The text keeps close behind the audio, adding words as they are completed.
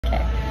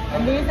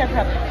And these are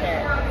probably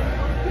carrots.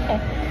 Okay.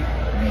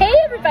 Hey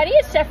everybody,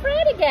 it's Chef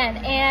Red again,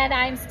 and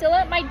I'm still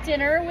at my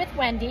dinner with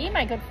Wendy,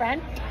 my good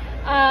friend.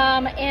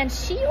 And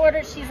she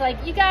ordered, she's like,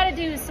 you gotta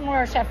do some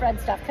more Chef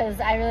Red stuff because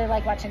I really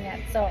like watching that.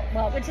 So,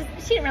 well, which is,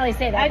 she didn't really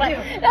say that. I but,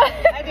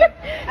 do.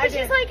 But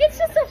she's like, it's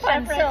just so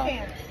fun. Chef Red So,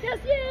 fan. yes,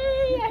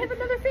 yay, I have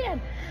another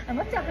fan. I'm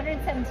up to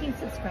 117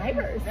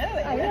 subscribers.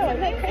 Really? I know,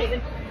 isn't that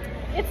crazy?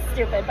 It's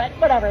stupid, but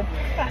whatever.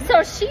 Fun.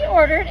 So she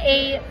ordered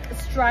a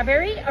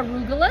strawberry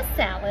arugula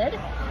salad,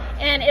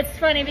 and it's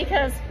funny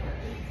because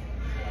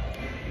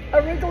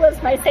arugula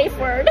is my safe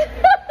word.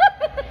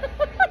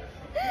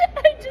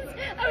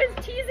 I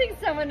was teasing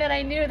someone that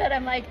I knew that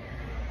I'm like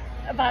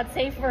about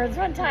safe words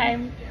one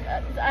time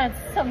on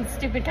some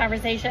stupid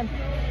conversation,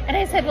 and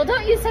I said, well,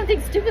 don't use something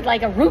stupid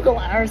like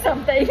arugula or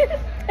something.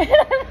 And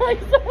I'm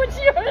like, so when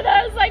she ordered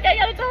that, I was like, I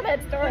gotta tell that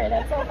story.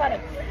 That's so funny.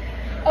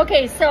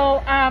 Okay,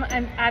 so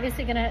I'm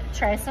obviously gonna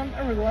try some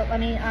arugula. Let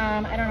me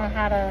I don't know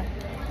how to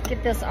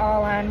get this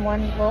all on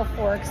one little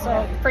fork,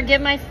 so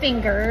forgive my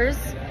fingers.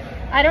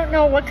 I don't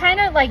know what kind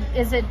of, like,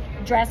 is it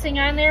dressing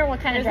on there? What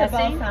kind of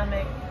dressing?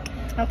 Balsamic.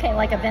 Okay,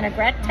 like a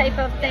vinaigrette type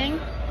of thing.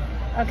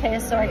 Okay,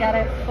 so I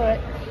gotta put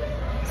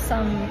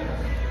some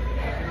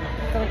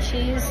goat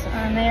cheese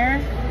on there.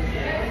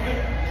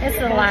 It's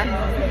a lot.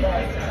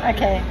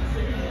 Okay.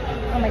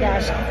 Oh my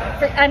gosh.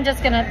 I'm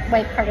just gonna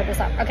wipe part of this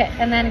off. Okay,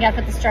 and then I gotta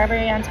put the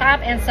strawberry on top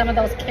and some of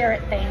those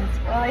carrot things.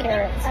 Well,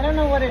 Carrots. I don't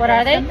know what it is. What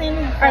are they? Something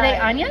Are they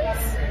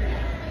onions?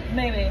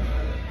 Maybe.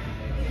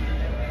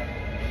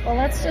 Well,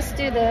 let's just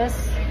do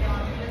this.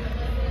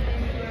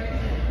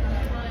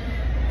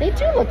 They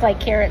do look like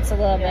carrots a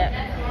little bit.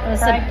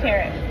 Fried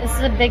carrot. This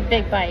is a big,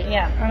 big bite.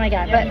 Yeah. Oh my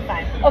God. You'll But be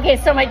fine. okay,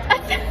 so my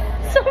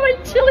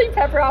chili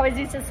pepper always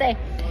used to say,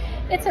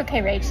 "It's okay,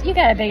 Rach. You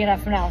got a big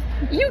enough mouth.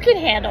 You can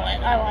handle it."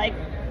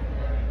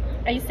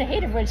 I used to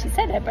hate it when she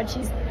said that, but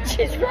she's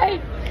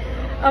right.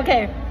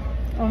 Okay.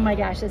 Oh my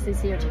gosh, this is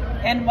huge.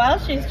 And while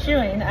she's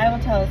chewing, I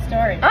will tell a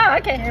story. Oh,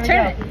 okay. Here we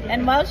Turn go. it.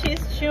 And while she's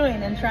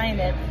chewing and trying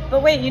it,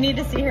 but wait, you need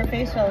to see her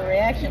facial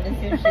reaction to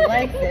see if she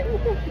likes it.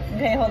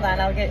 Okay, hold on.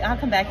 I'll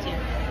come back to you.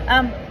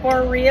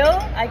 For real,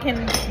 I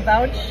can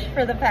vouch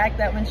for the fact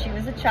that when she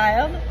was a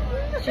child,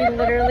 she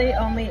literally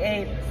only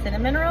ate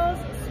cinnamon rolls,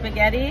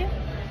 spaghetti,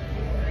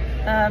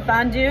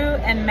 fondue,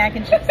 and mac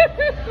and cheese.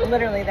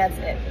 Literally, that's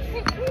it.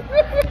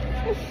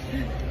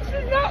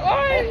 She's not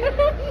lying.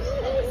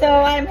 So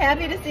I'm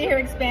happy to see her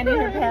expanding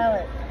her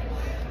palate.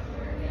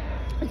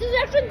 This is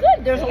actually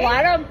good. There's a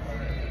lot of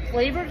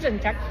flavors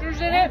and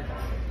textures in it.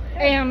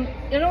 And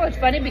you know what's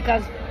funny,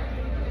 because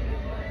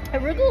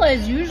arugula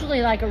is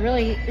usually like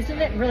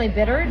isn't it really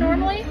bitter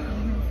normally?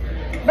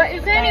 But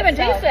you can't even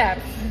taste that.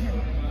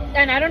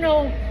 And I don't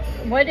know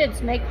what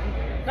it's like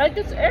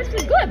it's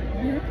actually good.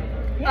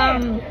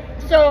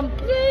 So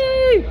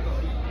yay!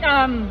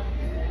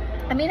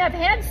 I mean, I've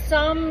had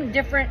some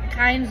different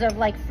kinds of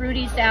like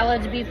fruity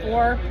salads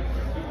before.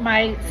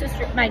 My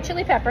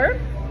chili pepper,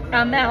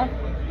 Mel,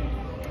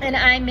 and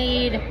I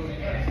made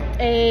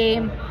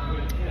it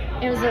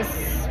was a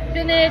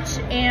spinach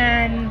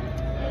and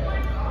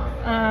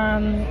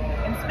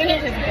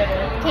Spinach is good.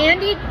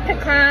 candied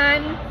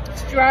pecan,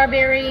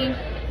 strawberry,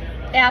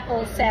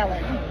 apple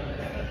salad,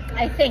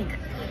 I think.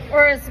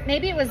 Or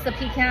maybe it was the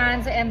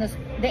pecans and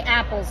the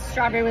apples.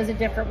 Strawberry was a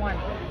different one.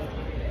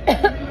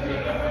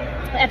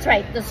 That's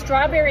right. The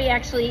strawberry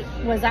actually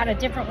was on a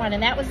different one,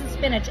 and that was the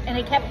spinach, and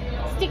it kept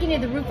sticking to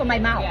the roof of my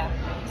mouth. Yeah.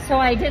 So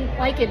I didn't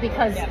like it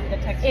because the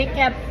texture. it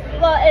kept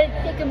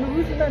sticking to the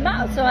roof of my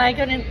mouth, so I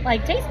couldn't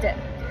like taste it.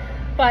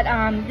 But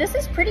this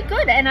is pretty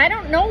good, and I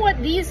don't know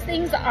what these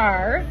things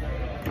are,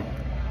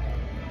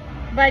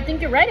 but I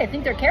think you're right. I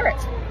think they're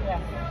carrots.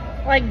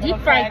 Yeah. Like deep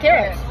fried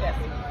carrots. Yes.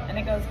 And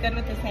it goes good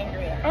with the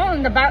sangria. Oh,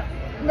 and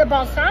the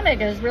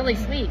balsamic is really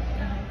sweet.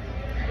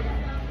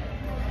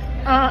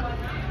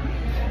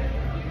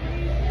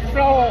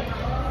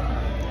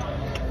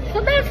 So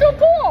that's so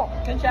cool.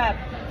 Good job.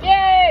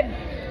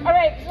 Yay! All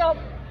right, so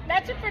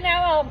that's it for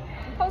now. I'll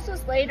post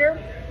this later,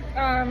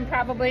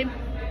 probably.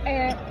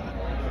 And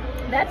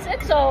that's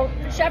it. So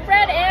Chef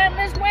Red and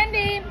Miss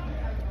Wendy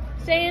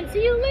saying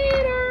see you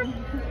later.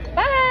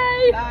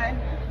 Bye. Bye.